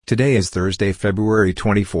Today is Thursday, February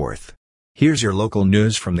 24th. Here's your local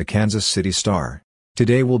news from the Kansas City Star.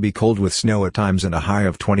 Today will be cold with snow at times and a high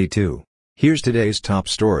of 22. Here's today's top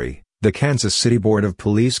story. The Kansas City Board of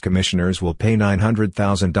Police Commissioners will pay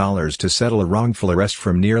 $900,000 to settle a wrongful arrest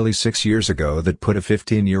from nearly 6 years ago that put a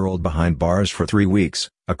 15-year-old behind bars for 3 weeks,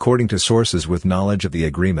 according to sources with knowledge of the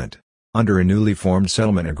agreement. Under a newly formed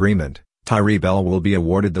settlement agreement, Tyree Bell will be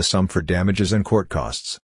awarded the sum for damages and court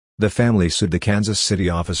costs. The family sued the Kansas City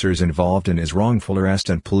officers involved in his wrongful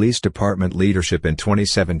arrest and police department leadership in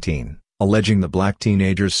 2017, alleging the black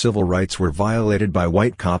teenager's civil rights were violated by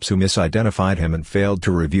white cops who misidentified him and failed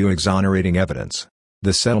to review exonerating evidence.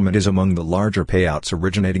 The settlement is among the larger payouts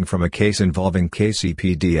originating from a case involving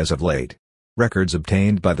KCPD as of late. Records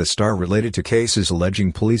obtained by the Star related to cases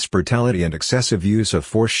alleging police brutality and excessive use of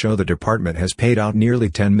force show the department has paid out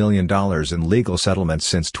nearly $10 million in legal settlements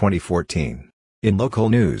since 2014. In local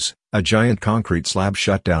news, a giant concrete slab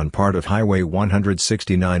shut down part of Highway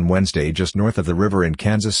 169 Wednesday just north of the river in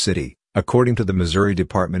Kansas City, according to the Missouri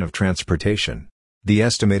Department of Transportation. The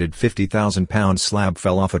estimated 50,000-pound slab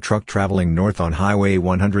fell off a truck traveling north on Highway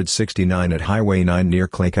 169 at Highway 9 near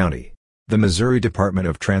Clay County. The Missouri Department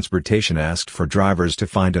of Transportation asked for drivers to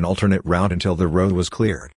find an alternate route until the road was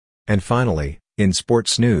cleared. And finally, in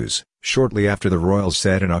sports news, shortly after the Royals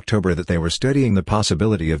said in October that they were studying the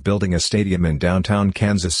possibility of building a stadium in downtown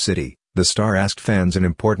Kansas City, the Star asked fans an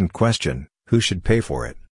important question: who should pay for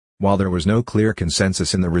it? While there was no clear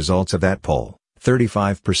consensus in the results of that poll,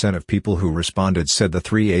 35% of people who responded said the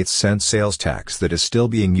 3/8-cent sales tax that is still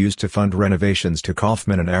being used to fund renovations to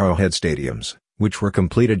Kauffman and Arrowhead stadiums, which were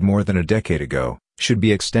completed more than a decade ago, should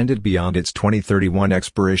be extended beyond its 2031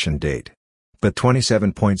 expiration date. But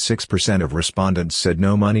 27.6% of respondents said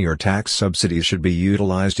no money or tax subsidies should be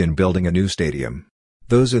utilized in building a new stadium.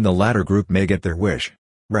 Those in the latter group may get their wish.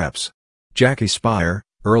 Reps. Jackie Speier,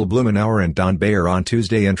 Earl Blumenauer and Don Bayer on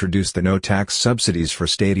Tuesday introduced the No Tax Subsidies for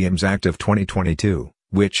Stadiums Act of 2022,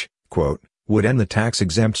 which, quote, would end the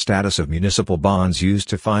tax-exempt status of municipal bonds used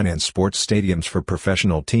to finance sports stadiums for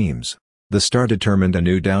professional teams. The Star determined a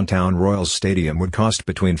new downtown Royals stadium would cost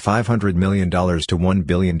between $500 million to $1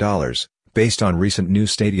 billion. Based on recent new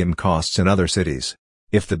stadium costs in other cities.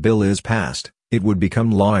 If the bill is passed, it would become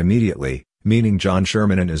law immediately, meaning John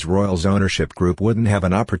Sherman and his Royals ownership group wouldn't have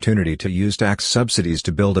an opportunity to use tax subsidies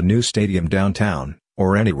to build a new stadium downtown,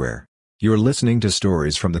 or anywhere. You're listening to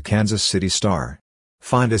stories from the Kansas City Star.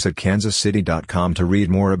 Find us at kansascity.com to read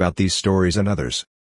more about these stories and others.